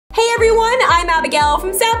everyone, I'm Abigail from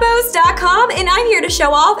soundpost.com and I'm here to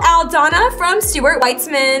show off Aldona from Stuart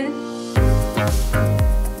Weitzman.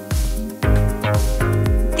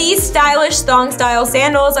 These stylish thong-style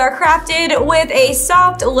sandals are crafted with a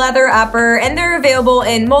soft leather upper and they're available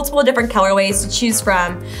in multiple different colorways to choose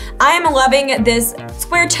from. I am loving this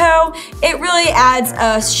square toe. It really adds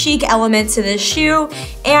a chic element to this shoe,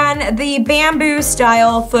 and the bamboo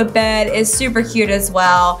style footbed is super cute as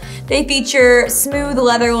well. They feature smooth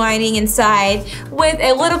leather lining inside with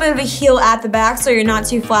a little bit of a heel at the back so you're not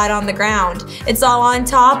too flat on the ground. It's all on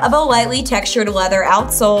top of a lightly textured leather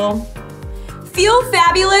outsole. Feel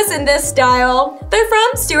fabulous in this style. They're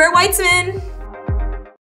from Stuart Weitzman.